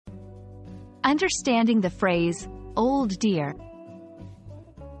Understanding the phrase, old dear.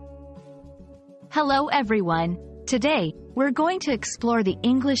 Hello everyone. Today, we're going to explore the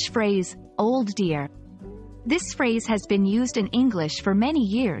English phrase, old dear. This phrase has been used in English for many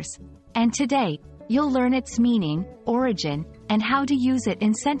years, and today, you'll learn its meaning, origin, and how to use it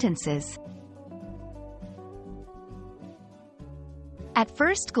in sentences. At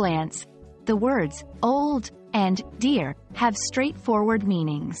first glance, the words, old, and dear, have straightforward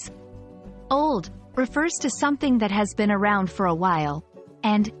meanings. Old refers to something that has been around for a while,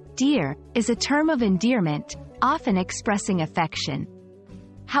 and dear is a term of endearment, often expressing affection.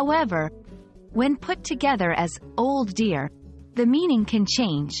 However, when put together as old dear, the meaning can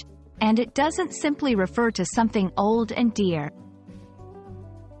change, and it doesn't simply refer to something old and dear.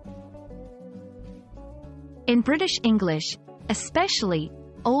 In British English, especially,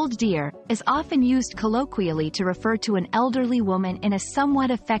 old dear is often used colloquially to refer to an elderly woman in a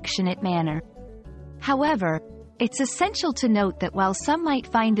somewhat affectionate manner. However, it's essential to note that while some might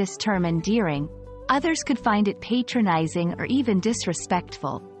find this term endearing, others could find it patronizing or even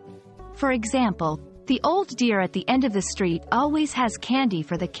disrespectful. For example, the old dear at the end of the street always has candy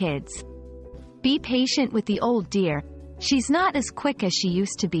for the kids. Be patient with the old dear, she's not as quick as she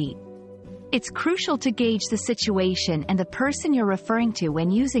used to be. It's crucial to gauge the situation and the person you're referring to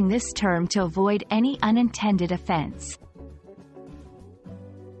when using this term to avoid any unintended offense.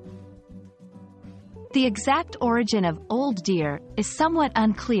 The exact origin of old dear is somewhat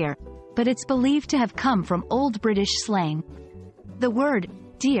unclear, but it's believed to have come from Old British slang. The word,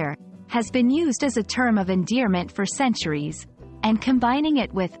 dear, has been used as a term of endearment for centuries, and combining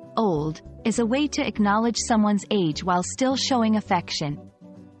it with old is a way to acknowledge someone's age while still showing affection.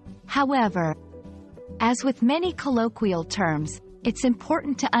 However, as with many colloquial terms, it's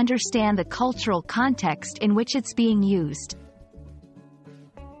important to understand the cultural context in which it's being used.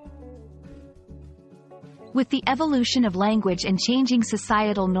 With the evolution of language and changing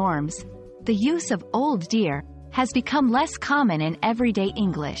societal norms, the use of old dear has become less common in everyday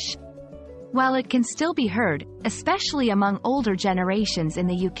English. While it can still be heard, especially among older generations in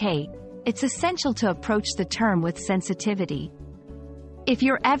the UK, it's essential to approach the term with sensitivity. If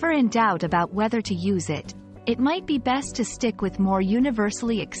you're ever in doubt about whether to use it, it might be best to stick with more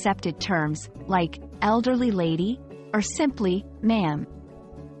universally accepted terms, like elderly lady, or simply, ma'am.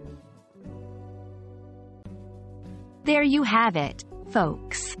 There you have it,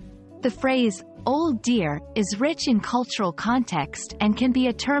 folks. The phrase, old dear, is rich in cultural context and can be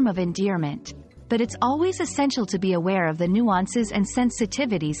a term of endearment, but it's always essential to be aware of the nuances and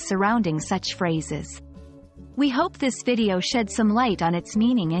sensitivities surrounding such phrases. We hope this video shed some light on its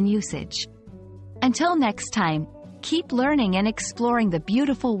meaning and usage. Until next time, keep learning and exploring the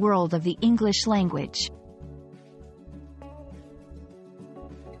beautiful world of the English language.